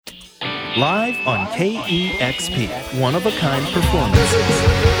Live on KEXP, one-of-a-kind performances.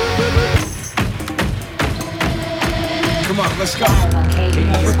 Come on, let's go.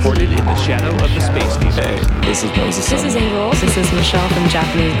 Recorded in the shadow of the space station. Hey, this is Moses. This is Angel. This is Michelle from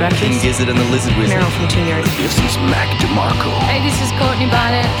Japanese Breakfast. King Gizzard and the Lizard Wizard. Meryl from Teen Years. This is Mac DeMarco. Hey, this is Courtney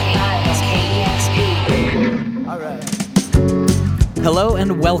Bonnet. Hello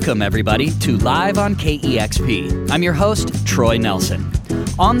and welcome, everybody, to Live on KEXP. I'm your host, Troy Nelson.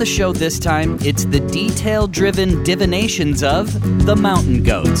 On the show this time, it's the detail-driven divinations of the Mountain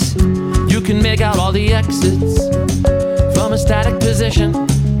Goats. You can make out all the exits from a static position.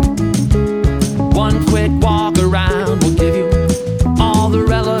 One quick walk around will give you all the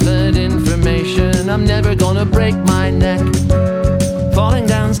relevant information. I'm never gonna break my neck falling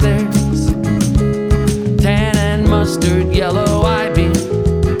downstairs. Tan and mustard yellow, I'd be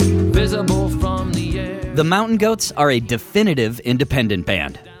visible from the air. The Mountain Goats are a definitive independent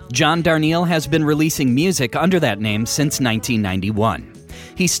band. John Darnielle has been releasing music under that name since 1991.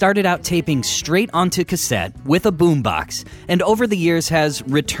 He started out taping straight onto cassette with a boombox, and over the years has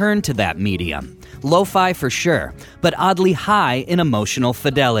returned to that medium. Lo-fi for sure, but oddly high in emotional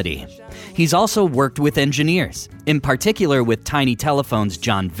fidelity. He's also worked with engineers, in particular with Tiny Telephone's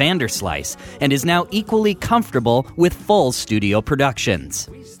John Vanderslice, and is now equally comfortable with full studio productions.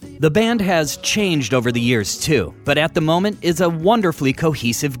 The band has changed over the years too, but at the moment is a wonderfully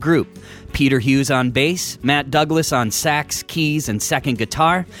cohesive group. Peter Hughes on bass, Matt Douglas on sax, keys, and second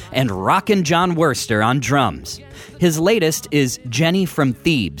guitar, and Rockin' John Wurster on drums. His latest is Jenny from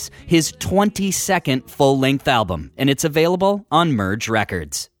Thebes, his 22nd full-length album, and it's available on Merge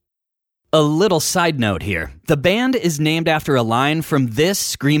Records. A little side note here. The band is named after a line from this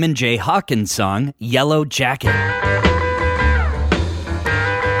Screamin' Jay Hawkins song, Yellow Jacket.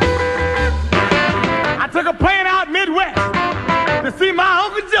 I took a plane out Midwest to see my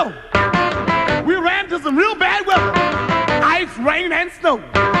Uncle Joe. We ran into some real bad weather. Ice, rain, and snow.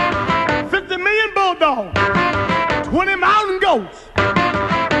 50 million bulldogs, 20 mountain goats,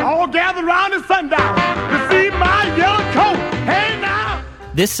 all gathered around at sundown to see my yellow coat. Hey now!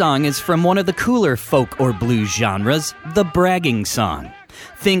 This song is from one of the cooler folk or blues genres, the bragging song.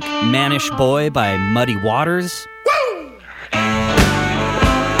 Think Mannish Boy by Muddy Waters. Woo!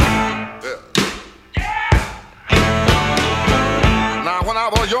 Now, when I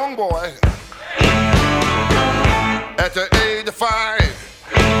was a young boy, at the age of 5,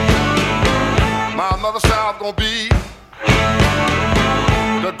 my mother said I was gonna be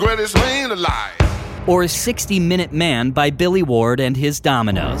the greatest man alive. Or 60-Minute Man by Billy Ward and his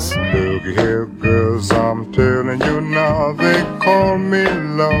Dominoes. Look here, girls, I'm telling you now, they call me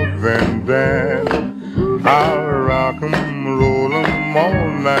love and dance. I'll rock 'em, roll 'em all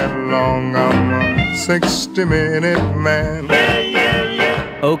night long. I'm a 60-minute man.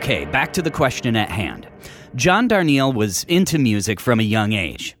 Okay, back to the question at hand. John Darnielle was into music from a young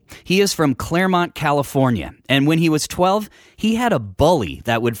age. He is from Claremont, California, and when he was 12, he had a bully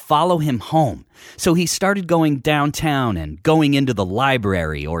that would follow him home. So he started going downtown and going into the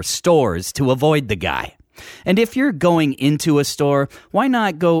library or stores to avoid the guy. And if you're going into a store, why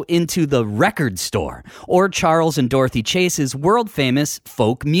not go into the record store or Charles and Dorothy Chase's world-famous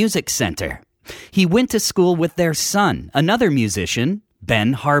folk music center? He went to school with their son, another musician,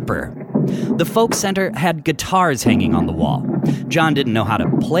 Ben Harper. The folk center had guitars hanging on the wall. John didn't know how to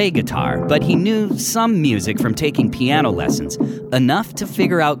play guitar, but he knew some music from taking piano lessons, enough to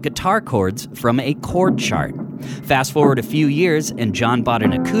figure out guitar chords from a chord chart. Fast forward a few years, and John bought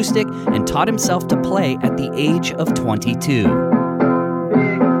an acoustic and taught himself to play at the age of 22.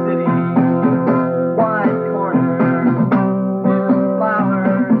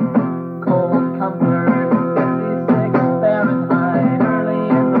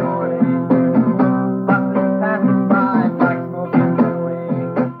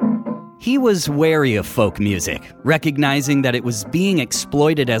 He was wary of folk music, recognizing that it was being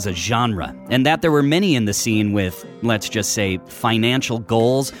exploited as a genre, and that there were many in the scene with, let's just say, financial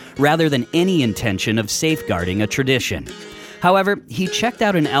goals rather than any intention of safeguarding a tradition. However, he checked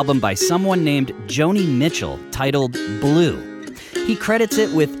out an album by someone named Joni Mitchell titled Blue. He credits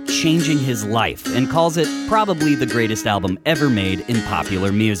it with changing his life and calls it probably the greatest album ever made in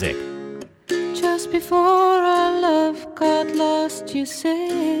popular music. Just before our love got lost, you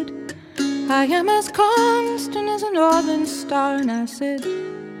said, I am as constant as a northern star. And I said,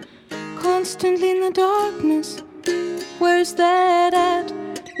 constantly in the darkness, where's that at?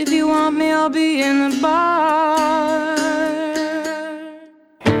 If you want me, I'll be in the bar.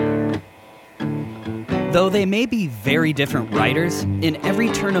 Though they may be very different writers, in every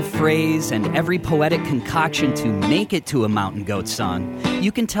turn of phrase and every poetic concoction to make it to a Mountain Goats song,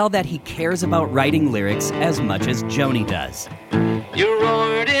 you can tell that he cares about writing lyrics as much as Joni does. You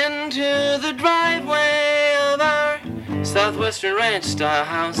roared into the driveway of our southwestern ranch-style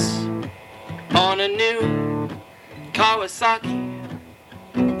house on a new Kawasaki,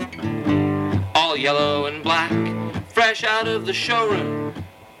 all yellow and black, fresh out of the showroom.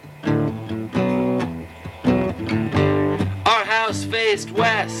 Our house faced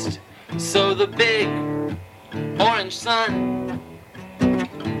west, so the big orange sun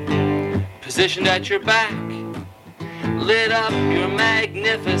positioned at your back lit up your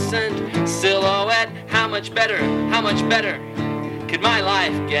magnificent silhouette. How much better could my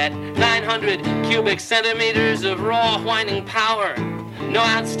life get? 900 cubic centimeters of raw whining power, no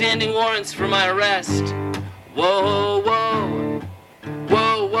outstanding warrants for my arrest. Whoa, whoa,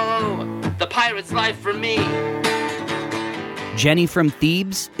 whoa, whoa, the pirate's life for me. Jenny from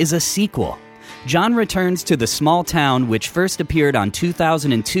Thebes is a sequel. John returns to the small town which first appeared on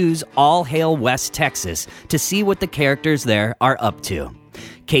 2002's All Hail West Texas to see what the characters there are up to.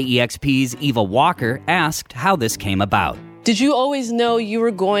 KEXP's Eva Walker asked how this came about. Did you always know you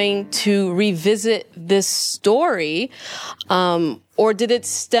were going to revisit this story, or did it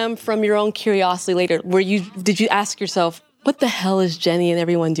stem from your own curiosity later? Did you ask yourself, what the hell is Jenny and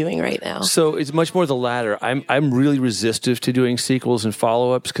everyone doing right now? So it's much more the latter. I'm really resistive to doing sequels and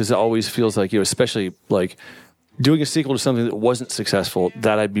follow-ups because it always feels like, especially like doing a sequel to something that wasn't successful,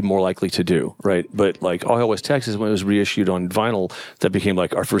 that I'd be more likely to do, right? But like All Hail West Texas, when it was reissued on vinyl, that became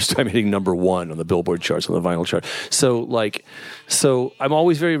like our first time hitting number 1 on the Billboard charts, on the vinyl chart. So I'm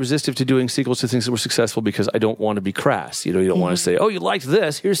always very resistive to doing sequels to things that were successful because I don't want to be crass. You don't want to say, oh, you liked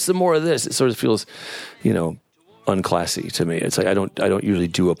this, here's some more of this. It sort of feels, unclassy to me. It's like I don't usually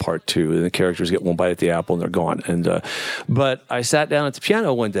do a part 2, and the characters get one bite at the apple and they're gone. And but I sat down at the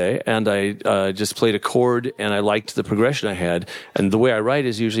piano one day and I just played a chord and I liked the progression I had. And the way I write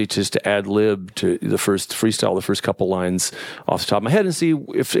is usually just to ad lib to the first freestyle, the first couple lines off the top of my head and see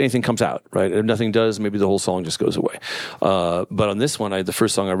if anything comes out. Right? If nothing does, maybe the whole song just goes away. But on this one, the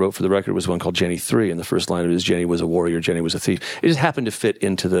first song I wrote for the record was one called Jenny 3, and the first line of it is Jenny was a warrior, Jenny was a thief. It just happened to fit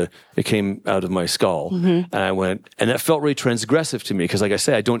into it came out of my skull, and I went. And that felt really transgressive to me because, like I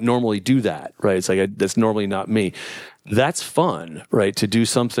say, I don't normally do that, right? It's like that's normally not me. That's fun, right? To do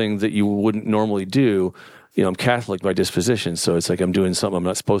something that you wouldn't normally do. I'm Catholic by disposition, so it's like I'm doing something I'm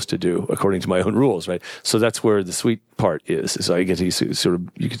not supposed to do according to my own rules, right? So that's where the sweet part is I get to sort of,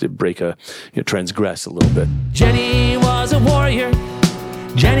 you get to break transgress a little bit. Jenny was a warrior,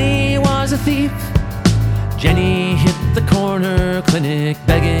 Jenny was a thief. Jenny hit the corner clinic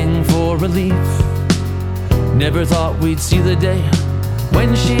begging for relief. Never thought we'd see the day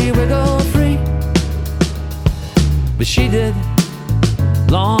when she wiggled free. But she did,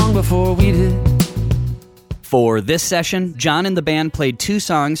 long before we did. For this session, John and the band played 2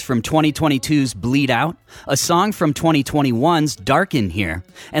 songs from 2022's Bleed Out, a song from 2021's Dark in Here,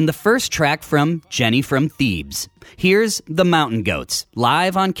 and the first track from Jenny from Thebes. Here's The Mountain Goats,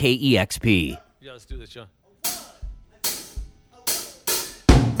 live on KEXP. Yeah, let's do this, John.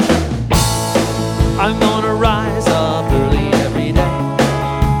 I'm gonna rise up early every day,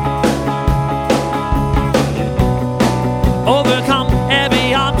 overcome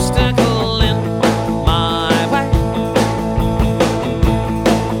every obstacle in my way,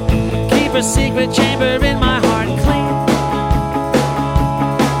 keep a secret chamber in my heart clean,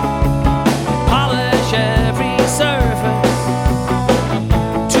 polish every surface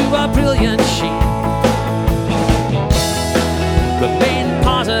to a brilliant sheen, remain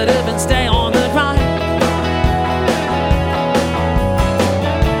positive and stay on the grind.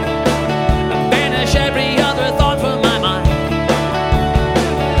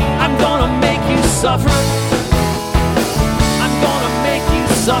 Suffer. I'm gonna make you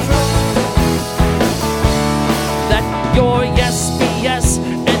suffer. Let your yes be yes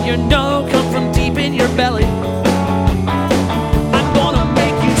and your no come from deep in your belly. I'm gonna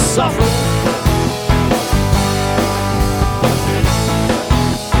make you suffer.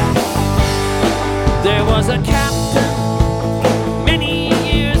 There was a captain many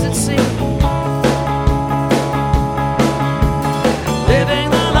years at sea, living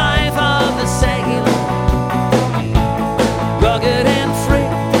the life of the sailor, rugged and free,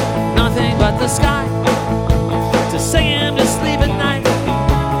 nothing but the sky to sing him to sleep at night,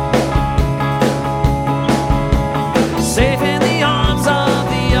 safe in the arms of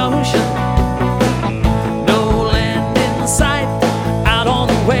the ocean, no land in sight, out on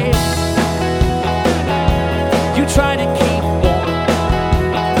the waves. You try to keep warm,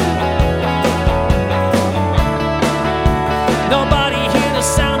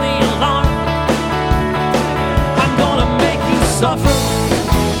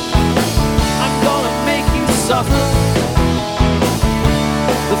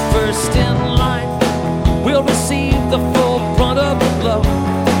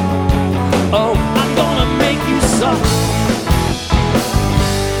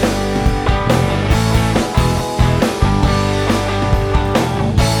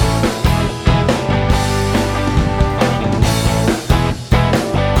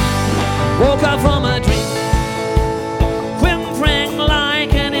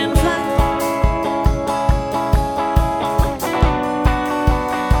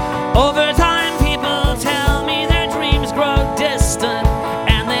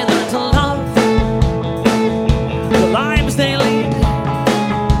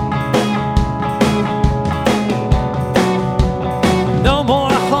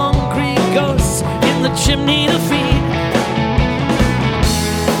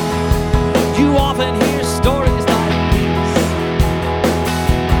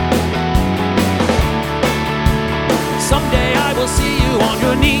 will see you on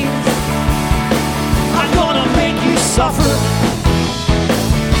your knees. I'm gonna make you suffer.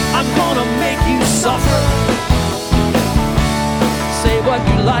 I'm gonna make you suffer. Say what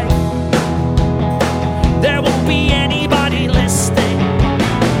you like. There won't be anybody listening.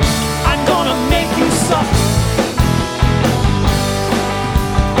 I'm gonna make you suffer.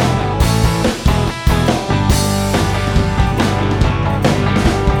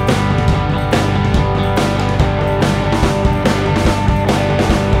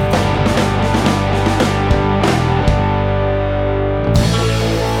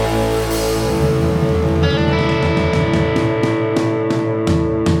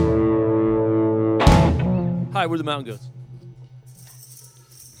 Hi, we're the Mountain Goats.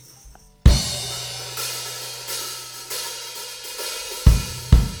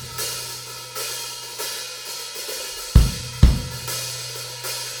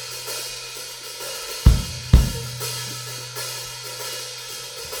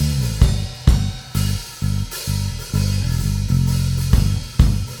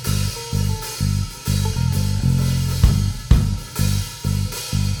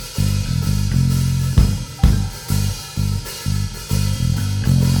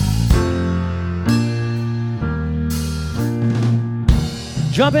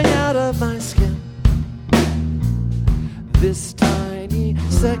 Jumping out of my skin, this tiny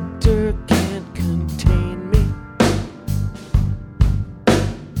sector can't contain me.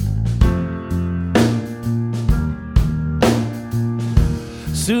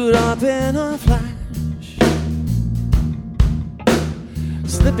 Suit up in a flash,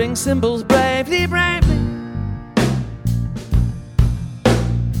 slipping symbols bravely, bravely.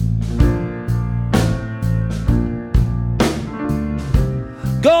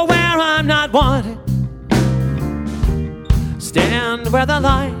 Go where I'm not wanted. Stand where the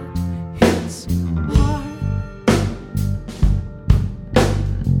light hits hard.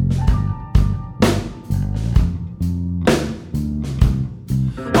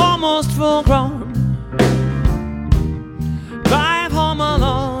 Almost full grown. Drive home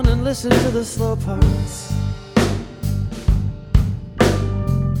alone and listen to the slow parts.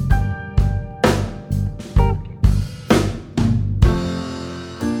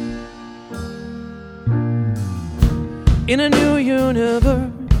 In a new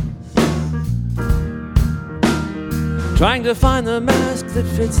universe, trying to find the mask that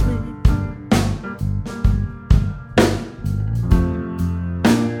fits me.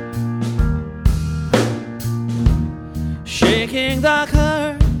 Shaking the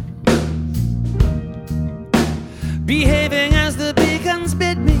curve, behaving as the beacons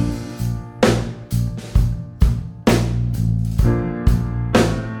bid me.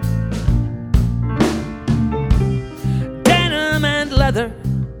 Leather,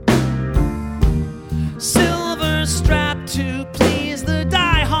 silver strap to please the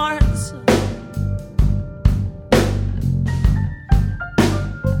diehards.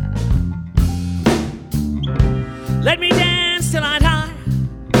 Let me dance till I die.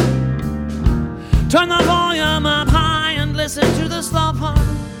 Turn the volume up high and listen to the slow part.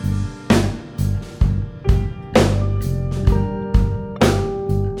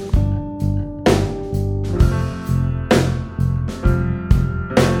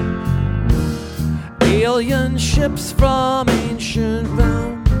 Alien ships from ancient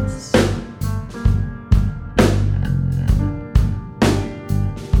realms,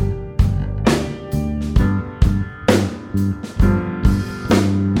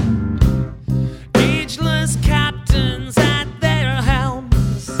 ageless captains at their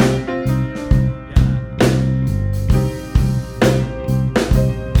helms.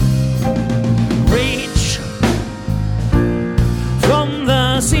 Reach from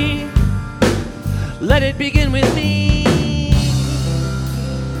the sea. Let it begin with me.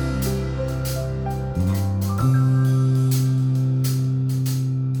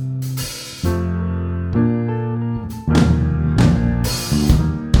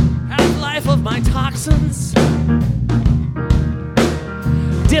 Half-life of my toxins,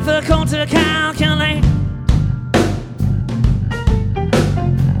 difficult to calculate.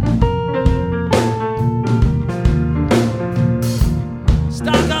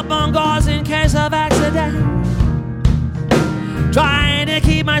 Stock up on gauze in case of accident. Trying to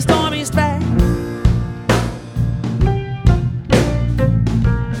keep my stormy straight.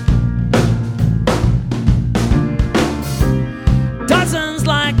 Dozens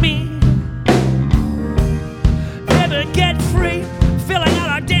like me never get free, filling out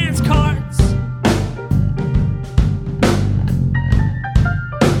our dance cards.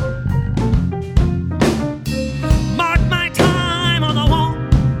 Mark my time on the wall.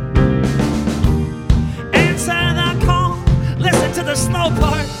 Answer the call. Listen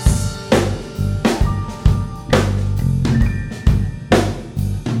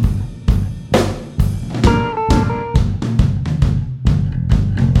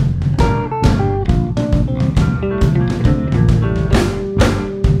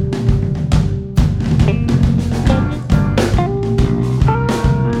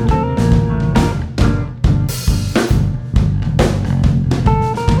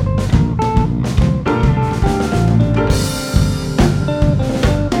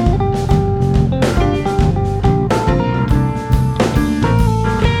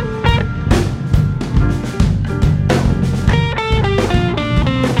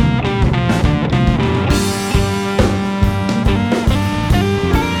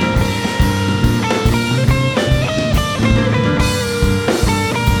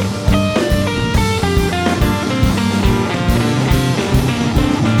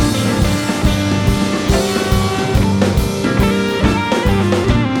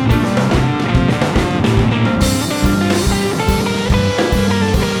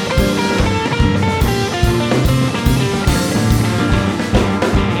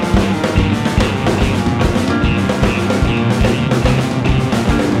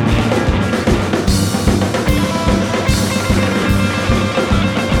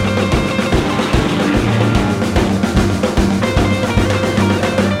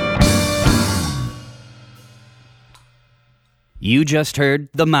You just heard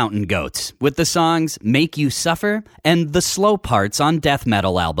The Mountain Goats with the songs Make You Suffer and the slow parts on death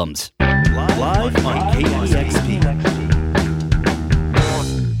metal albums. Live on KEXP.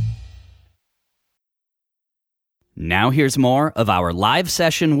 Now here's more of our live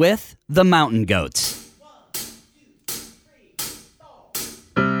session with The Mountain Goats.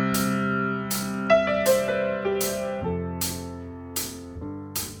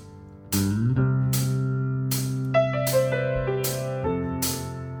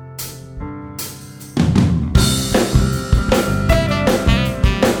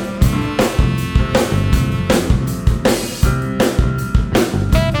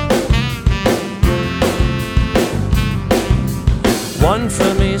 One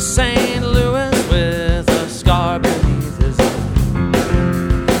from East St. Louis with a scar beneath his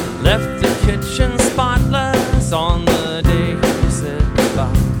eye. Left the kitchen spotless on the day he said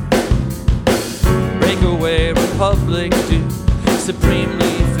goodbye. Breakaway Republic do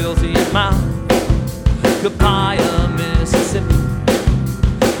supremely filthy mouth. Copiah, Mississippi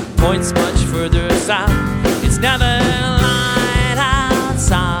points much further south. It's never light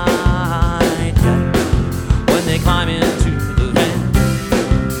outside yet when they climb into the van.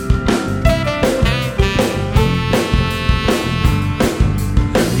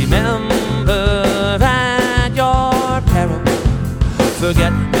 Remember at your peril,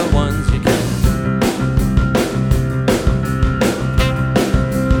 forget the ones you can.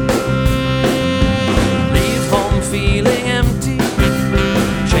 Leave home feeling empty,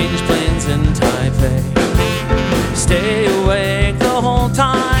 change planes in Taipei. Stay awake the whole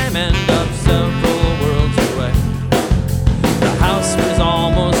time, end up several worlds away. The house was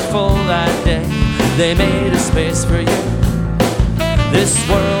almost full that day, they made a space for you. This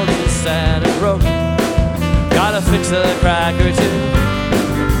world is sad and broken, gotta fix a crack or two.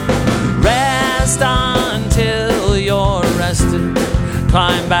 Rest until you're rested,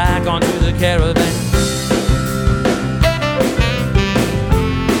 climb back onto the caravan.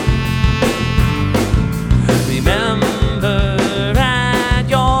 Remember at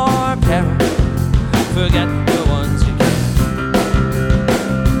your peril, forget the ones you can.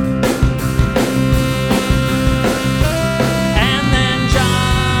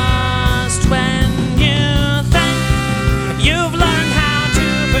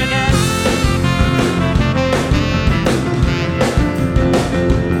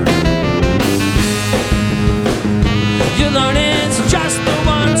 Learn it's just the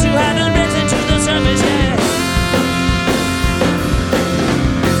ones who haven't risen to the surface yet.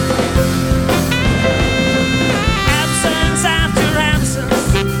 Absence after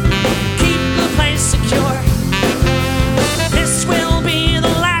absence, keep the place secure. This will be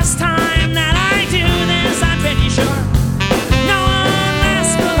the last time that I do this, I'm pretty sure. No one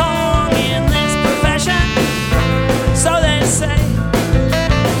lasts for long in this profession, so they say.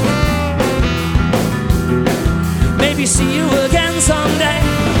 Maybe see you again someday.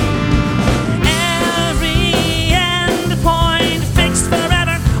 Every end point fixed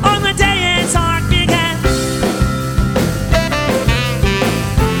forever on the day its arc began.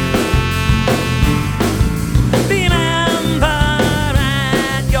 Remember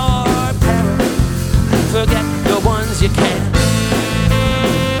at your peril, forget the ones you can.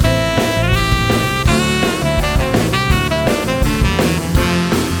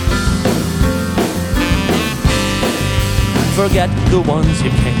 Forget the ones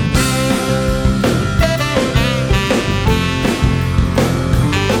you can.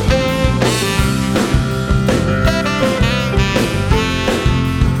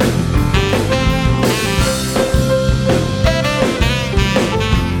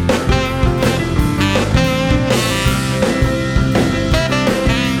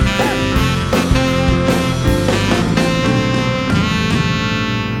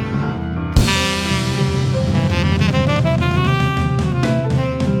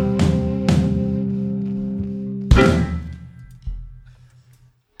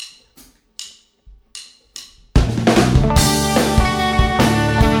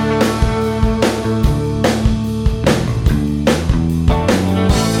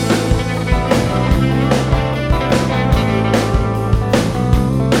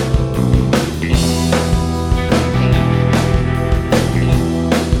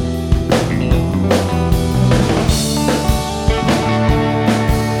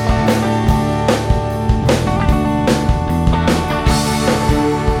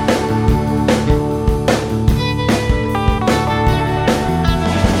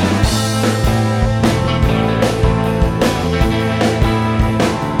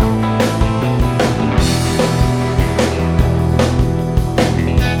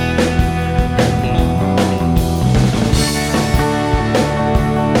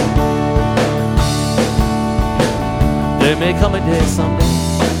 may come a day someday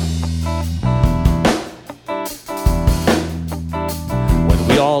when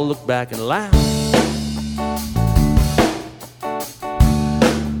we all look back and laugh.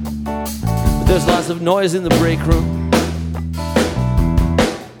 But there's lots of noise in the break room.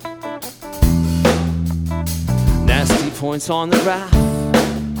 Nasty points on the graph.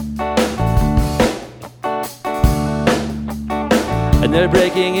 And they're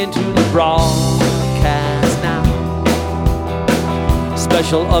breaking into the broadcast now.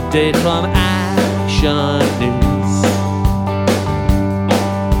 Special update from Action News.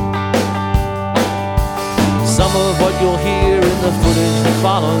 Some of what you'll hear in the footage that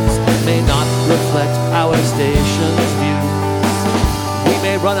follows may not reflect our station's views. We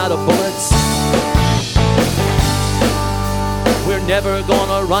may run out of bullets. We're never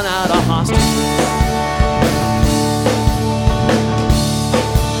gonna run out of hostages.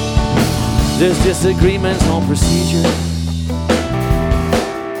 There's disagreements on procedure.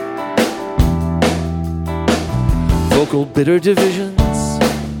 Vocal bitter divisions.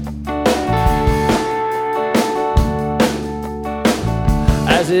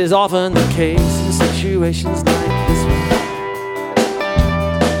 As is often the case in situations like this one,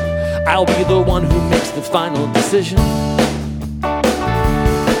 I'll be the one who makes the final decision.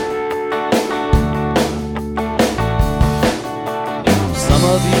 Some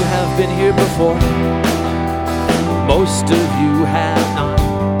of you have been here before, most of you have not.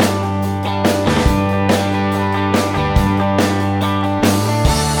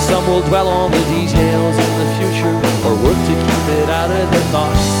 Some will dwell on the details in the future or work to keep it out of their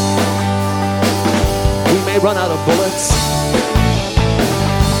thoughts. We may run out of bullets.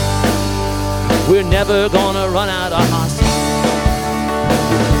 We're never gonna run out of hostages.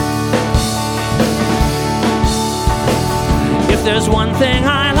 If there's one thing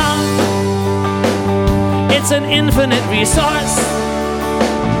I love, it's an infinite resource.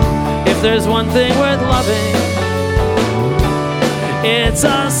 If there's one thing worth loving, it's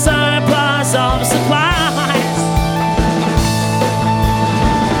a surplus of supplies.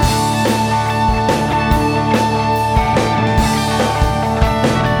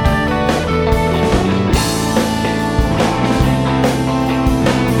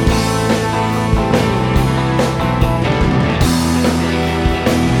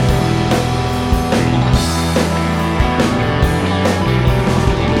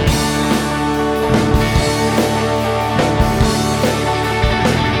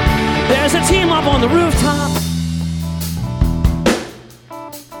 Team up on the rooftop.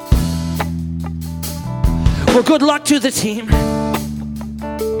 Well, good luck to the team.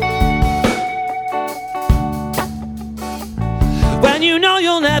 When you know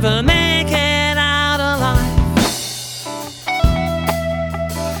you'll never make it out alive,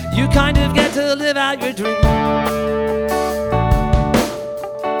 you kind of get to live out your dream.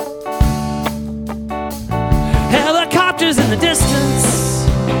 Helicopters in the distance,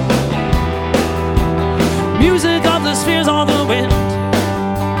 music of the spheres on the wind.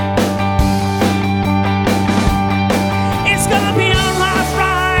 It's gonna be a rough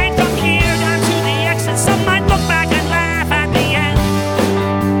ride from here down to the exit. Some might look back and laugh at the end.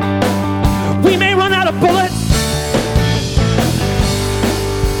 We may run out of bullets.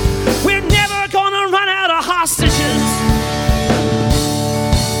 We're never gonna run out of hostages.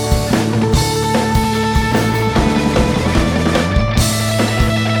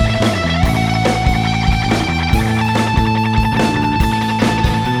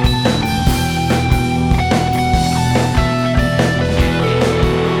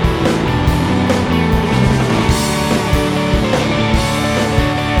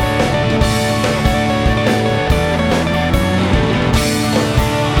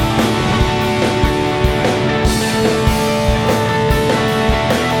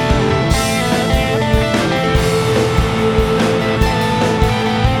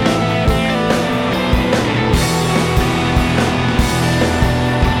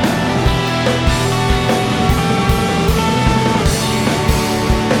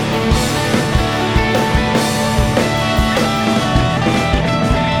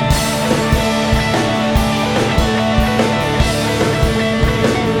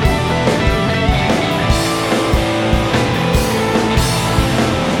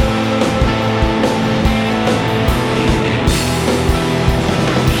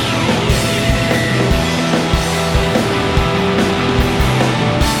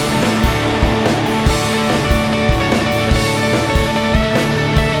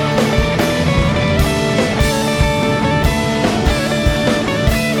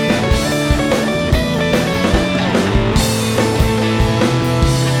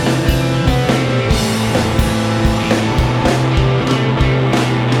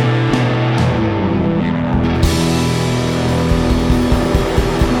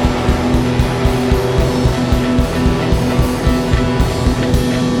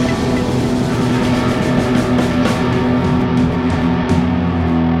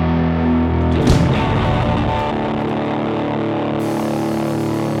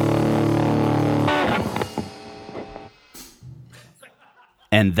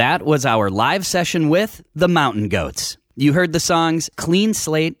 And that was our live session with the Mountain Goats. You heard the songs Clean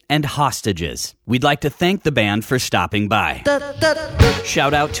Slate and Hostages. We'd like to thank the band for stopping by.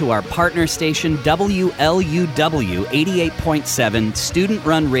 Shout out to our partner station WLUW 88.7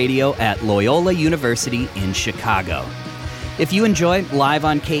 student-run radio at Loyola University in Chicago. If you enjoy Live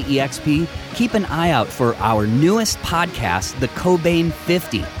on KEXP, keep an eye out for our newest podcast, The Cobain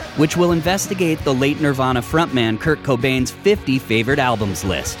 50, which will investigate the late Nirvana frontman Kurt Cobain's 50 favorite albums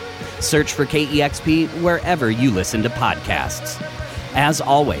list. Search for KEXP wherever you listen to podcasts. As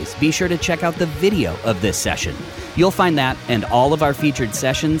always, be sure to check out the video of this session. You'll find that and all of our featured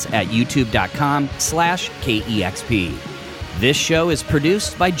sessions at youtube.com/KEXP. This show is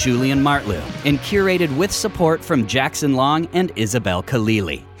produced by Julian Martlew and curated with support from Jackson Long and Isabel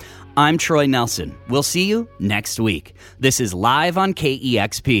Khalili. I'm Troy Nelson. We'll see you next week. This is Live on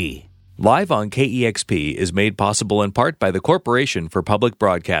KEXP. Live on KEXP is made possible in part by the Corporation for Public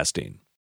Broadcasting.